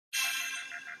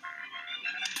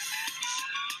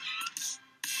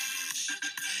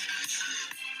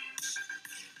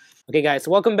Okay, guys,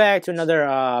 so welcome back to another,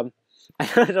 I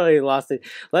totally lost it.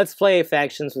 Let's play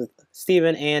factions with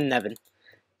Steven and Nevin.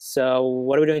 So,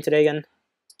 what are we doing today again?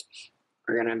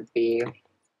 We're gonna be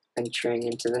venturing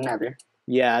into the Nether.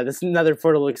 Yeah, this Nether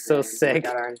portal looks so sick. We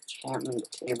got our enchantment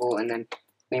table, and then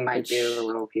we might do a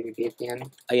little PvP at the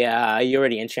end. Yeah, you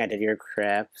already enchanted your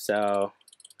crap, so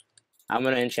I'm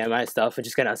gonna enchant my stuff, which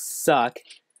is gonna suck.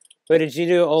 Wait, did you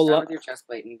do Start with your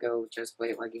chestplate and go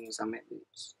chestplate leggings on my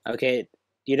boots. Okay,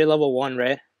 you did level 1,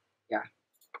 right? Yeah.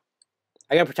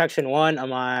 I got protection 1 on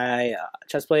my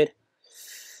chestplate.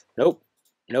 Nope.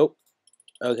 Nope.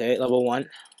 Okay, level 1.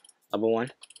 Level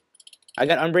 1. I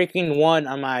got unbreaking 1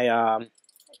 on my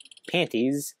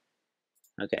panties.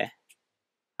 Okay.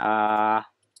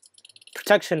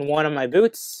 Protection 1 on my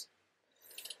boots.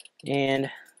 And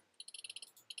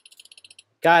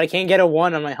God, I can't get a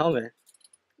 1 on my helmet.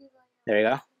 There you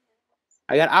go.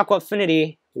 I got Aqua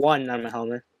Affinity 1 on my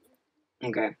helmet.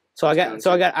 Okay. So I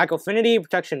got Aqua Affinity,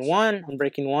 protection 1,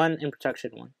 unbreaking 1, and protection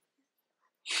 1.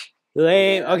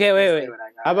 Lame. Okay, wait.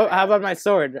 How about my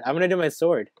sword? I'm gonna do my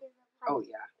sword. Oh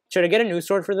yeah. Should I get a new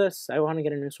sword for this? I want to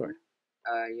get a new sword.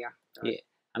 Yeah. Yeah.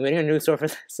 I'm getting a new sword for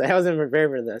this. I wasn't prepared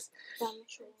for this.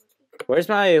 Where's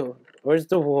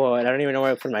the wood? I don't even know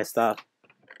where I put my stuff.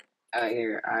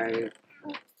 Here,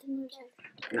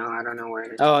 No, I don't know where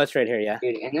it is. Oh, it's right here, yeah.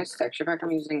 Dude, in this texture pack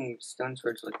I'm using, stone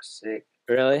swords look sick.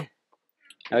 Really?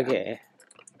 Yeah. Okay.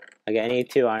 Okay, I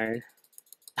need 2 iron.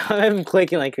 I'm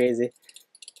clicking like crazy.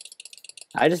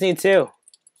 I just need 2.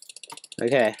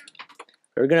 Okay.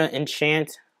 We're gonna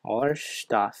enchant all our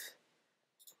stuff.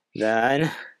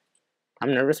 Then,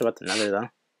 I'm nervous about the Nether though.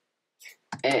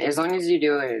 As long as you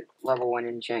do a level 1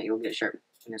 enchant, you'll get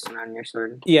sharpness on your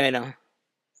sword. Yeah, I know.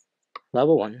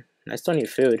 Level 1. I still need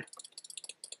food.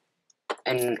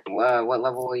 And what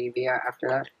level will you be at after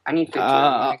that? I need food too.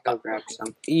 I'm gonna go grab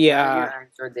some. Yeah. Your iron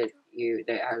sword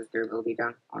that has durability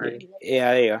down already.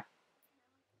 Yeah, there you go.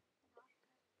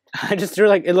 I just threw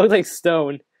it looked like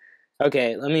stone.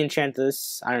 Okay, let me enchant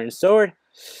this iron sword.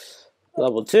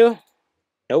 Level 2.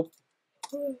 Nope.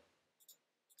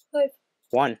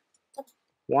 1.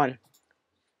 1.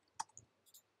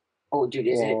 Oh, dude,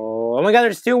 is it? Oh my God,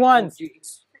 there's 2 ones. Oh, dude,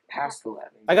 it's past 11.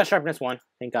 I got sharpness 1.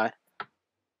 Thank God.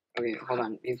 Okay, hold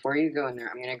on. Before you go in there,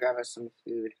 I'm gonna grab us some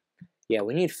food. Yeah,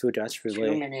 we need food just for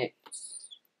 2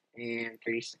 minutes and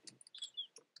 30 seconds.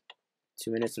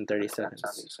 2 minutes and 30 seconds.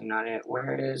 That's obviously not it.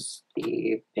 Where is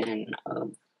the bin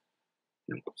of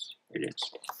notes? It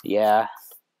is. Yeah.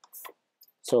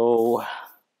 So,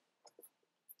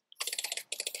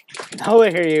 all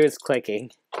I hear you is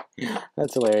clicking.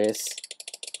 That's hilarious.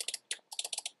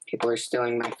 People are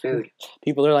stealing my food.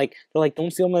 People are like,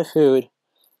 don't steal my food.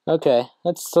 Okay,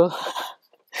 that's so.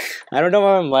 I don't know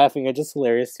why I'm laughing. It's just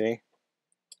hilarious to me.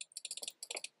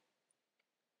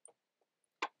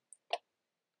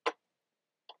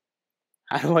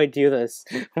 How do I do this?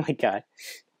 Oh my God.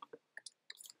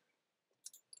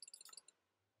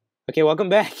 Okay, welcome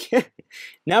back.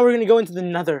 Now we're gonna go into the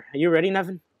Nether. Are you ready,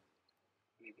 Nevin?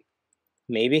 Maybe.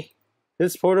 Maybe.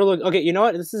 This portal look. Okay, you know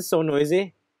what? This is so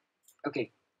noisy.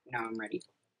 Okay, now I'm ready.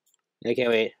 Okay,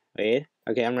 wait.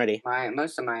 Okay, I'm ready.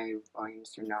 Most of my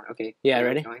volume's turned down. Okay. Yeah,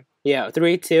 ready? Yeah,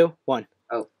 3, 2, 1.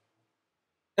 Oh.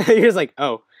 You're just like,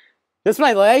 oh. This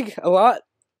my leg a lot?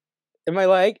 In my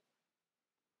leg?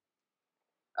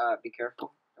 Be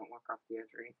careful. Don't walk off the edge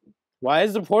or anything. Why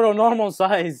is the portal normal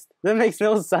size? That makes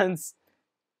no sense.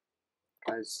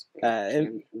 Because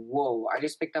whoa, I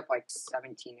just picked up like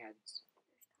 17 heads.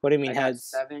 What do you mean I heads?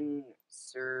 7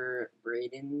 Sir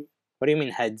Braden. What do you mean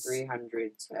heads?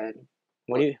 300 head.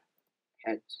 What do you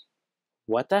heads?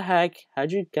 What the heck?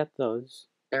 How'd you get those?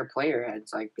 They're player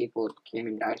heads, like people came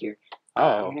and died here.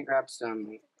 Oh. I'm gonna grab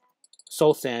some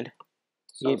soul sand.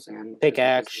 Sand.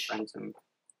 Pickaxe.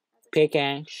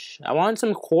 Pickaxe. I want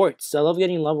some quartz. I love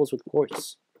getting levels with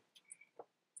quartz.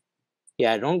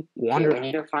 Yeah, don't wander. Okay, we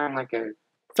need to find like a.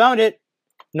 Found it.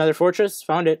 Another fortress.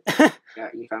 Found it. Yeah,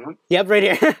 you found one? Yep, right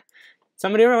here.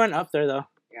 Somebody already went up there though.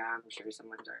 Yeah, I'm sure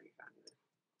someone's already found it.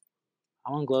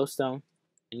 I want glowstone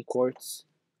and quartz.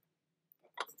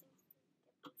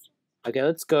 Okay,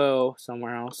 let's go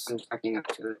somewhere else. I'm checking up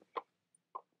to it.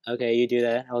 Okay, you do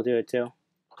that. I'll do it too.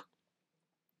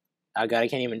 Oh God, I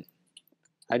can't even.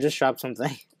 I just dropped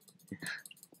something.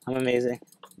 I'm amazing.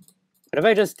 What if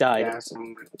I just died? Yeah,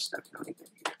 someone's definitely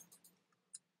there.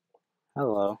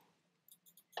 Hello.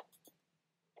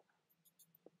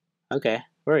 Okay,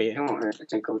 where are you? Don't worry, to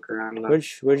take a look around. Though.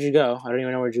 Where'd you go? I don't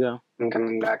even know where'd you go. I'm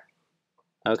coming back.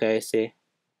 Okay, I see.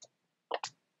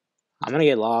 I'm gonna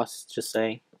get lost, just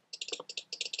saying.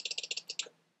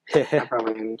 I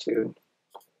probably am too.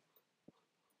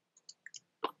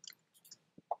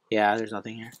 Yeah, there's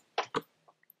nothing here.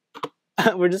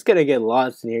 We're just gonna get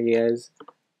lost in here, guys.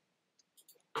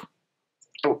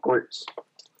 Oh, quartz.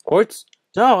 Quartz?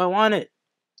 No, I want it.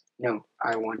 No,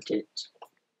 I want it.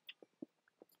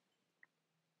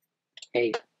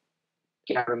 Hey,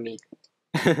 get out of me.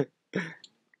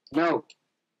 No.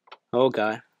 Oh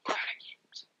god.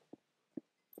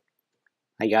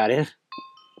 I got it.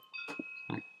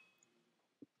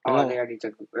 Oh, No. they already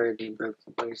took, or they broke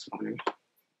the place spawner.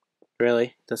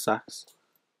 Really? This sucks.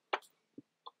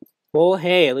 Well,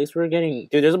 hey, at least we're getting...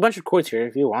 Dude, there's a bunch of quartz here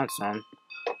if you want some.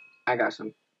 I got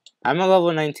some. I'm a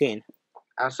level 19.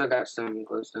 I also got some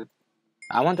glowstone.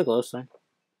 I want the glowstone.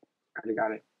 I already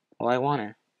got it. Well, I want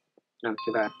it. No,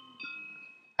 too bad.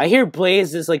 I hear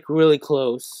Blaze is, like, really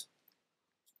close.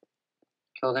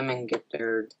 Kill them and get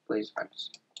their blaze parts.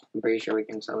 I'm pretty sure we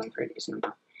can sell them for a decent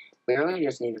amount. We really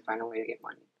just need to find a way to get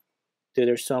money. Dude,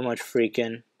 there's so much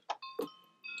freaking...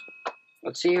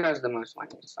 Let's see who has the most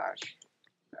money, Slash.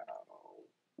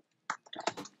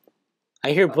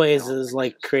 I hear Blaze is,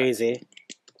 like, crazy.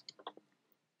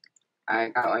 I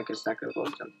got, like, a stack of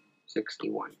glowstone.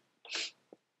 61.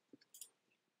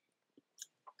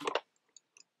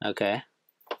 Okay.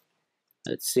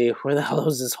 Let's see. Where the hell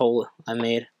is this hole I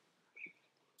made?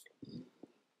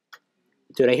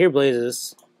 Dude, I hear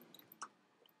blazes.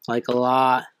 Like, a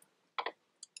lot.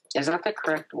 Is that the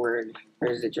correct word? Or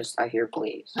is it just I hear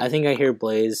blaze? I think I hear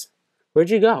blaze. Where'd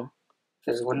you go?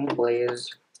 Because wouldn't blaze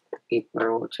be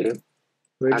plural too?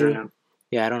 Where'd I you? don't know.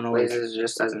 Yeah, I don't know. Blazes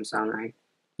just doesn't sound right.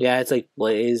 Yeah, it's like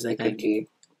blaze, I It could think. be.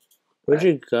 Where'd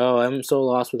you go? I'm so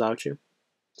lost without you.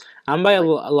 I'm by a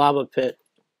lava pit.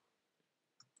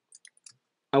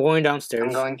 I'm going downstairs.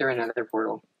 I'm going through another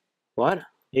portal. What?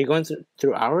 Are you going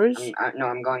through ours? No,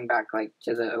 I'm going back, like,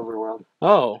 to the overworld.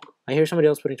 Oh, I hear somebody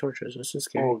else putting torches. This is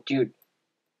scary. Oh, dude.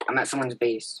 I'm at someone's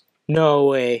base. No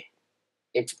way.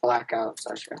 It's blackout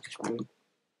slash clan. They have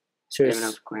Seriously.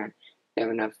 enough clan. They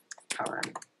have enough power.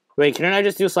 Wait, can I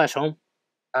just do slash home?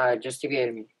 Just TBA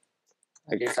to me.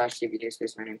 I do slash TBA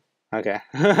space my name. Okay.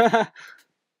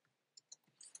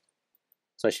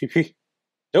 Slash TP.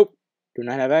 Nope. Do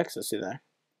not have access to that.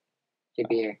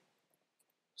 TBA.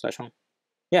 Slash home.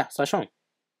 Yeah, slash home.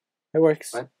 It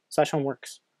works. What? Slash home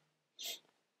works.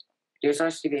 Do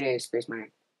slash TBA space my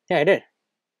name. Yeah, I did.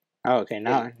 Oh, okay.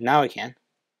 Now I can.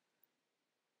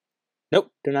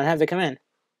 Nope. Do not have the command.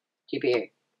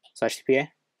 TPA. Slash TPA.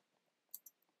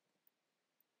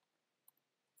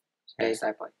 Space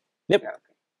I play. Yep. Yeah, okay.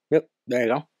 Yep. There you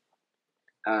go.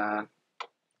 I'm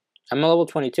a level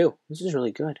 22. This is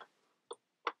really good.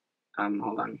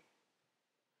 Hold on.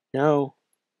 No.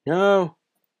 No.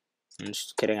 I'm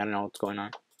just kidding. I don't know what's going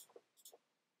on.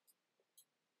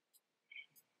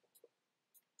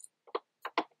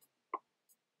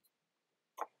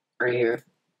 Right here.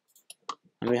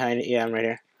 I'm behind it. Yeah, I'm right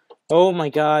here. Oh my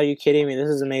god, are you kidding me? This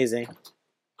is amazing.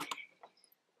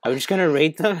 Are we just gonna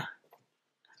rate them?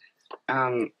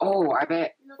 Oh, I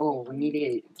bet. Oh, we need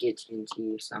to get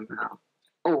TNT somehow.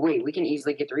 Oh, wait, we can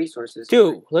easily get the resources.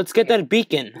 Dude, let's get that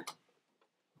beacon.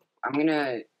 I'm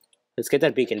gonna... Let's get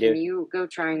that beacon, dude. Can you go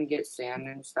try and get sand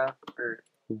and stuff for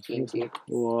TNT?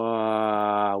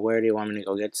 Where do you want me to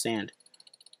go get sand?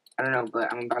 I don't know,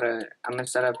 but I'm gonna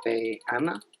set up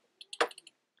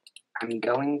I'm going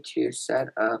to set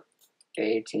up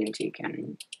a TNT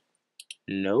cannon.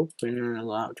 Nope, we're not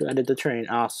allowed to edit the terrain.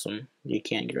 Awesome. You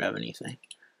can't grab anything.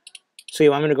 So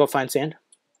you want me to go find sand?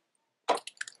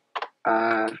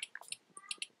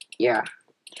 Yeah.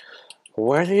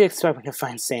 Where do you expect me to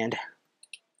find sand?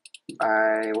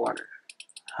 By water.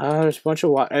 There's a bunch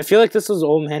of water. I feel like this was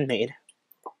old man made.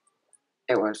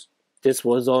 It was. This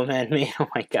was old man made. Oh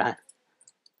my god.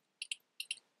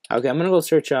 Okay, I'm gonna go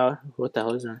search out. What the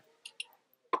hell is that?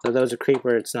 So that was a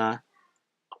creeper. It's not.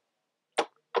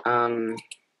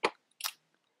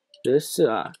 This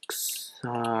sucks.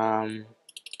 Oh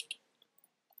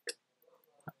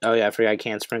yeah, I forgot I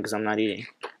can't sprint because I'm not eating.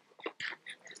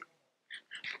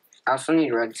 I also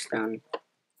need redstone.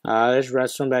 There's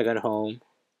redstone back at home.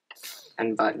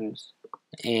 And buttons.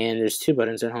 And there's 2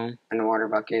 buttons at home. And a water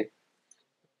bucket.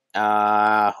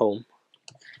 Home.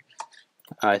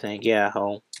 I think, yeah,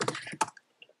 home.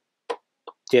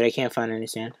 Dude, I can't find any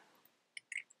sand.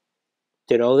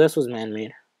 Dude, all this was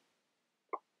man-made.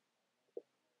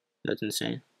 That's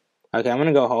insane. Okay, I'm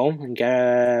gonna go home and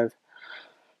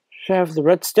have the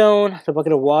redstone, the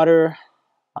bucket of water.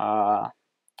 What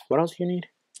else do you need?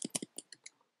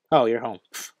 Oh, you're home.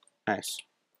 Pfft, nice.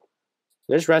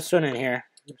 There's redstone in here,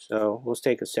 so we'll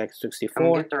take a sec. 64. I'm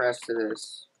gonna get the rest of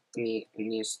this meat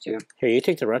and these 2. Here, you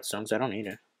take the redstone, 'cause I don't need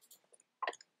it.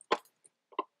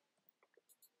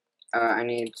 I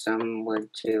need some wood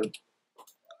too.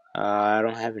 I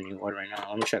don't have any wood right now.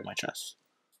 Let me check my chest.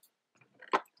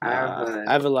 I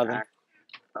I have 11.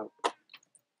 Oh,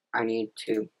 I need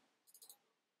 2.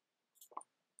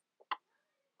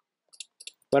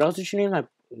 What else did you need? My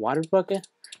water bucket?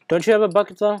 Don't you have a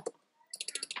bucket though?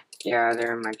 Yeah,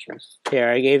 they're in my chest. Here,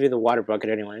 I gave you the water bucket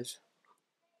anyways.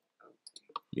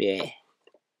 Yeah.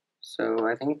 So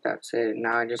I think that's it.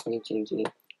 Now I just need TNT.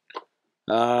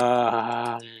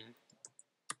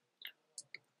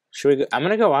 Should we go? I'm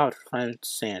gonna go out find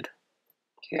sand.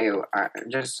 Okay,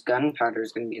 just gunpowder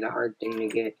is gonna be the hard thing to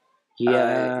get. We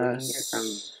can get some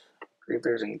Yes.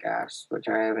 creepers and gas, which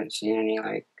I haven't seen any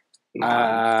like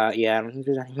mobs. Yeah, I don't think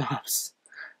there's any mobs.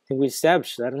 I think we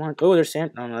established that. Oh, there's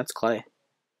sand. No, that's clay.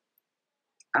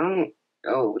 I don't.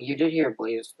 Oh, you did hear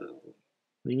blaze though.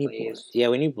 We need blaze. Yeah,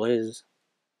 we need blaze.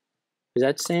 Is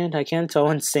that sand? I can't tell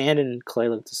when sand and clay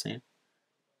look the same.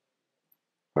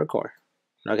 Parkour.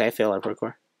 Okay, I failed at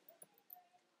parkour.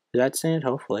 Is that sand?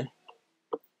 Hopefully.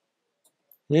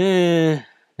 Yeah,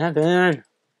 not bad.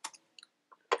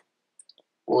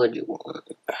 What do you want?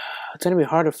 It's gonna be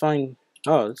hard to find.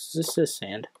 Oh, this is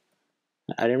sand.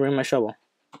 I didn't bring my shovel.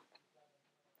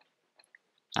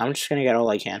 I'm just gonna get all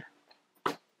I can.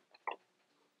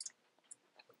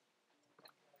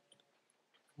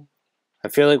 I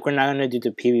feel like we're not gonna do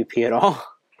the PvP at all.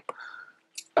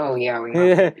 Oh yeah,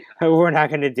 we're not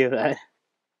gonna do that.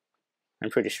 I'm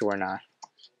pretty sure we're not.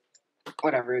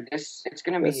 Whatever. It's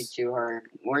gonna be too hard.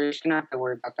 We're just gonna have to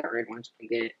worry about that red once we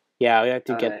get. Yeah, we have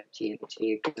to get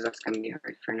TNT because that's gonna be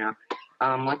hard for now.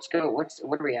 Let's go. What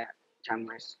are we at time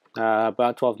wise?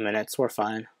 About 12 minutes. We're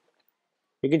fine.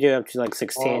 We could do up to like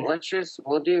 16. Well,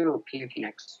 we'll do PvP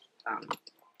next.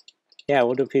 Yeah,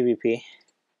 we'll do PvP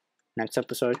next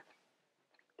episode.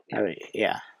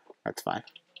 Yeah, that's fine.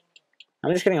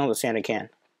 I'm just getting all the sand I can.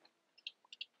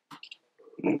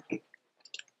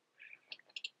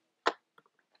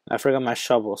 I forgot my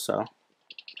shovel, so.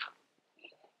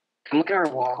 Come look at our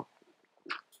wall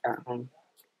at home.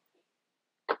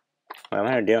 What am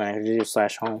I doing? I do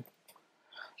 /home.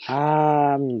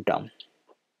 I'm dumb.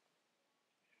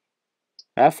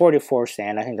 I have 44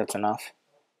 sand. I think that's enough.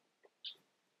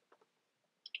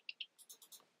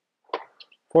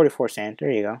 44 sand.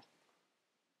 There you go.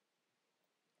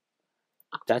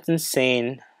 That's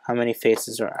insane how many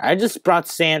faces are. I just brought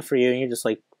sand for you, and you're just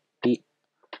like,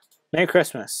 Merry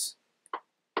Christmas.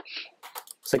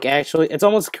 It's like actually, it's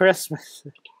almost Christmas.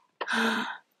 Oh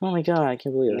my god, I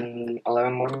can't believe it.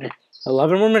 11 more minutes.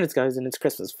 11 more minutes, guys, and it's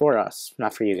Christmas for us,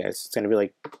 not for you guys. It's gonna be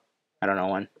like, I don't know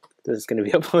when this is gonna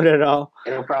be uploaded at all.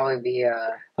 It'll probably be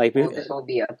like this will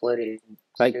be uploaded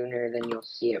sooner than you'll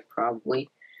see it probably.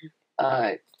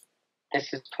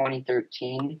 This is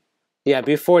 2013. Yeah,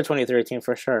 before 2013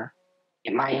 for sure.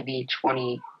 It might be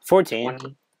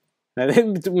 2014.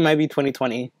 It might be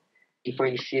 2020. Before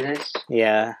you see this?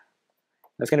 Yeah.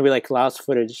 That's gonna be like lost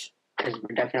footage. Because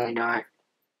we're definitely not.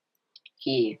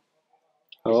 He.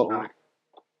 Oh. Not.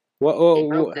 Whoa,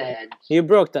 broke the heads. You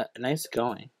broke that. Nice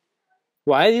going.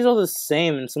 Why are these all the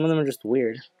same and some of them are just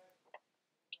weird?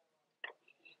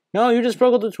 No, you just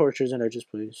broke all the torches and I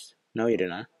just pleased. No, you did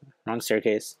not. Wrong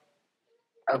staircase.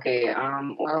 Okay,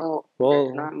 well,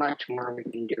 there's not much more we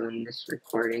can do in this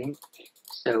recording.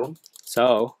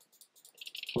 So,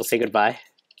 we'll say goodbye.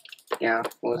 Yeah,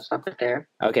 we'll stop it there.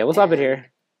 Okay, we'll stop it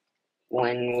here.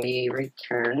 When we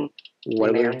return,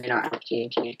 we may or may not have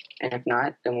TNT. And if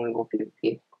not, then we will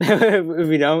PvP. If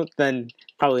we don't, then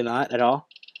probably not at all.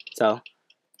 So,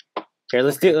 here,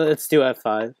 let's do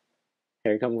F5.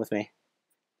 Here, come with me.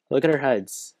 Look at our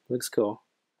heads. Looks cool.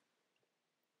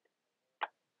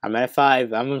 I'm at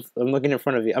F5. I'm looking in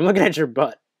front of you. I'm looking at your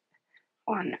butt.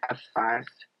 On F5.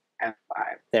 F5.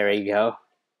 There you go.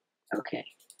 Okay.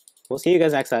 We'll see you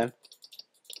guys next time.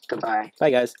 Goodbye.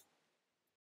 Bye, guys.